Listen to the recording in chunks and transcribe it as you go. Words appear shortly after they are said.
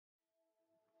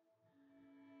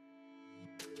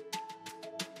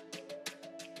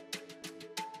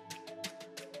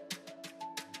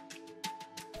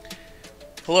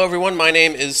Hello everyone, my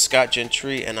name is Scott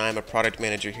Gentry and I'm a product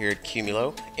manager here at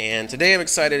Qumulo, and today I'm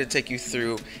excited to take you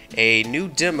through a new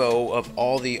demo of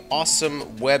all the awesome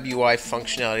WebUI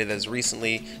functionality that has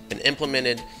recently been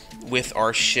implemented with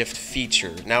our Shift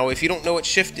feature. Now if you don't know what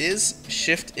Shift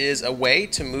is a way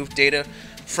to move data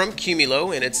from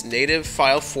Qumulo in its native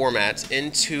file format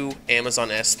into Amazon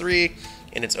S3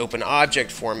 in its open object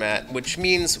format, which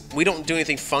means we don't do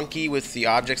anything funky with the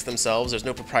objects themselves. There's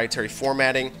no proprietary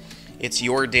formatting. It's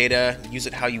your data, use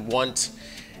it how you want,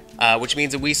 which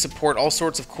means that we support all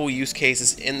sorts of cool use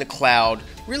cases in the cloud,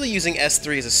 really using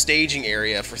S3 as a staging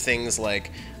area for things like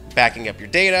backing up your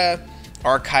data,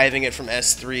 archiving it from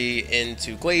S3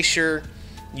 into Glacier,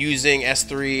 using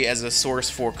S3 as a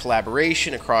source for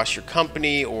collaboration across your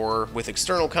company or with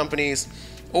external companies,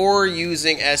 or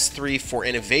using S3 for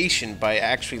innovation by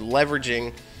actually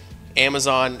leveraging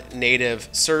Amazon native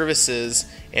services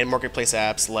and marketplace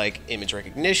apps like image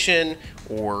recognition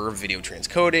or video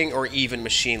transcoding or even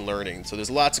machine learning. So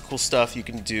there's lots of cool stuff you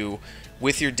can do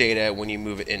with your data when you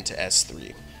move it into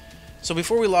S3. So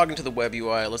before we log into the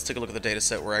WebUI, let's take a look at the data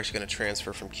set we're actually going to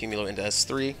transfer from Qumulo into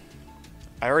S3.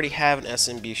 I already have an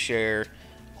SMB share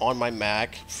on my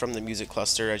Mac from the music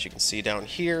cluster, as you can see down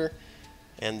here,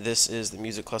 and this is the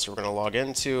music cluster we're going to log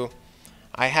into.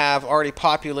 I have already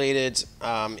populated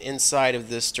inside of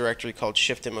this directory called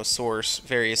Shift Demo Source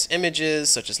various images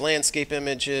such as landscape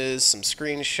images, some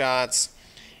screenshots,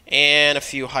 and a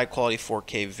few high quality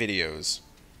 4K videos.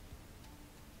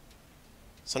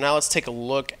 So now let's take a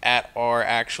look at our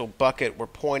actual bucket we're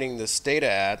pointing this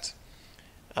data at.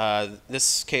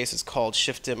 This case is called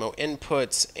Shift Demo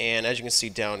Inputs, and as you can see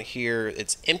down here,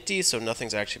 it's empty, so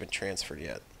nothing's actually been transferred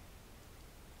yet.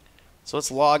 So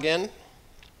let's log in.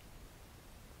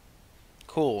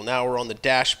 Cool, now we're on the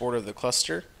dashboard of the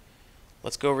cluster.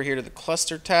 Let's go over here to the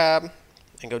cluster tab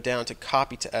and go down to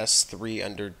copy to S3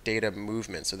 under data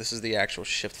movement. So this is the actual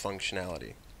Shift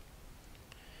functionality.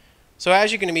 So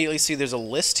as you can immediately see, there's a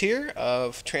list here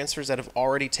of transfers that have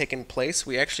already taken place.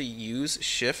 We actually use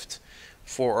Shift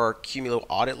for our Qumulo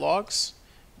audit logs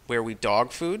where we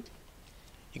dog food.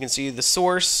 You can see the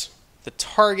source, the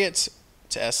target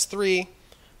to S3,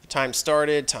 the time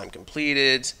started, time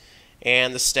completed,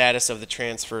 and the status of the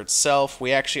transfer itself.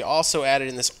 We actually also added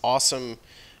in this awesome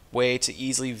way to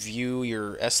easily view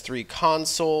your S3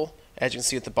 console. As you can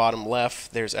see at the bottom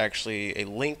left, there's actually a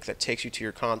link that takes you to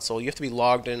your console. You have to be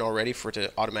logged in already for it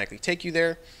to automatically take you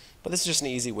there, but this is just an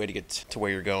easy way to get to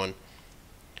where you're going.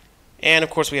 And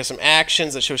of course we have some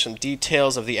actions that show some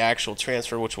details of the actual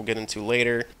transfer, which we'll get into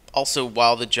later. Also,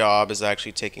 while the job is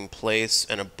actually taking place,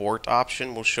 an abort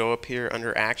option will show up here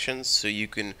under actions, so you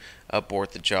can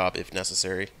abort the job if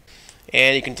necessary.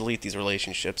 And you can delete these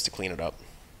relationships to clean it up.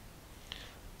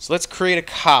 So let's create a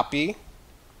copy.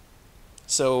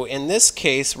 So in this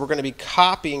case, we're going to be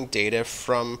copying data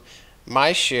from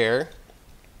my share,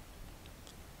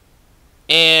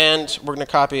 and we're going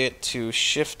to copy it to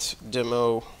Shift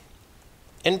Demo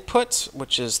Input,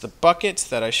 which is the bucket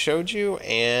that I showed you,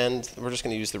 and we're just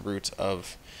going to use the root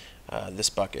of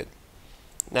this bucket.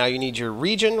 Now you need your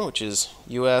region, which is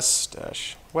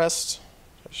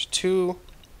US-West-2,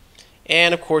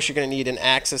 and of course you're going to need an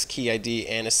access key ID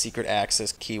and a secret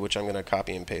access key, which I'm going to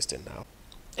copy and paste in now.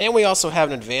 And we also have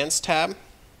an advanced tab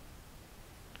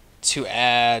to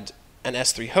add an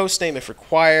S3 hostname if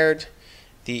required,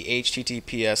 the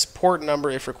HTTPS port number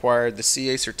if required, the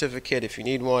CA certificate if you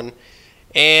need one,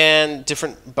 and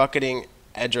different bucketing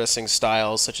addressing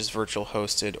styles such as virtual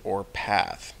hosted or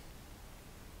path.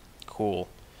 Cool.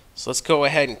 So let's go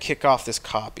ahead and kick off this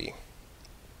copy.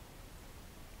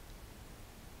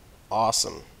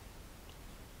 Awesome.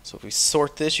 So if we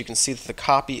sort this, you can see that the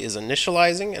copy is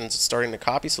initializing and it's starting to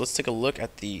copy. So let's take a look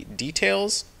at the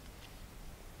details.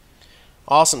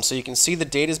 Awesome. So you can see the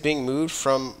data is being moved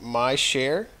from my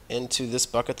share into this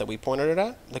bucket that we pointed it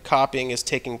at. The copying is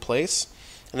taking place.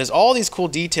 And there's all these cool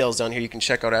details down here you can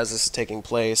check out as this is taking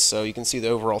place. So you can see the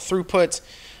overall throughput,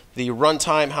 the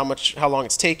runtime, how long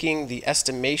it's taking, the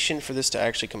estimation for this to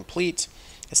actually complete.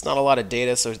 It's not a lot of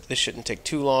data, so this shouldn't take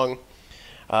too long.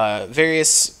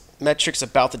 Various metrics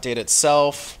about the data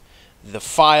itself, the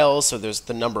files, so there's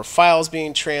the number of files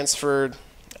being transferred,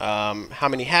 how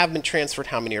many have been transferred,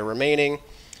 how many are remaining,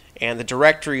 and the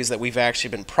directories that we've actually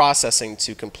been processing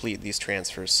to complete these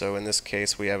transfers. So in this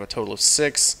case, we have a total of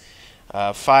 6.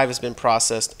 5 has been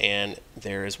processed, and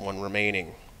there is 1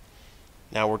 remaining.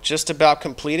 Now we're just about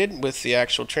completed with the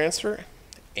actual transfer,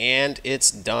 and it's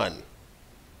done.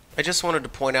 I just wanted to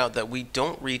point out that we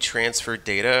don't retransfer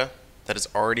data that has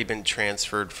already been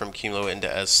transferred from Qumulo into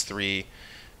S3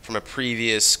 from a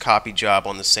previous copy job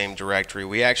on the same directory.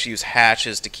 We actually use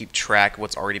hashes to keep track of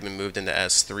what's already been moved into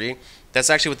S3. That's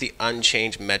actually what the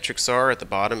unchanged metrics are at the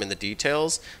bottom in the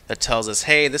details. That tells us,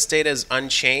 hey, this data is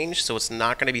unchanged, so it's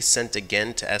not going to be sent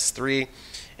again to S3.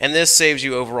 And this saves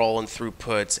you overall in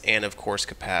throughput and, of course,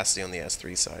 capacity on the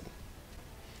S3 side.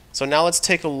 So now let's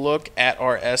take a look at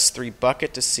our S3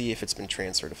 bucket to see if it's been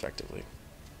transferred effectively.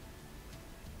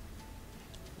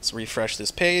 Let's refresh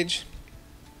this page.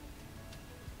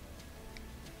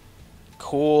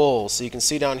 Cool. So you can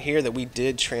see down here that we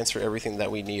did transfer everything that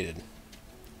we needed.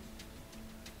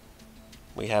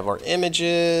 We have our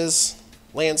images,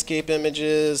 landscape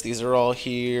images. These are all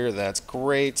here. That's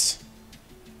great.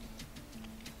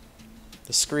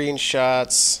 The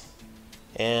screenshots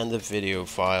and the video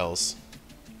files.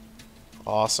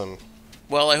 Awesome.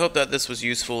 Well, I hope that this was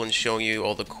useful in showing you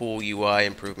all the cool UI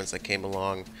improvements that came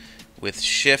along with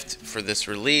Shift for this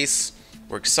release.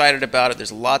 We're excited about it.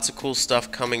 There's lots of cool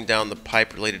stuff coming down the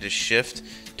pipe related to Shift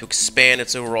to expand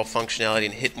its overall functionality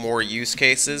and hit more use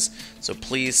cases. So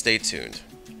please stay tuned.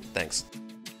 Thanks.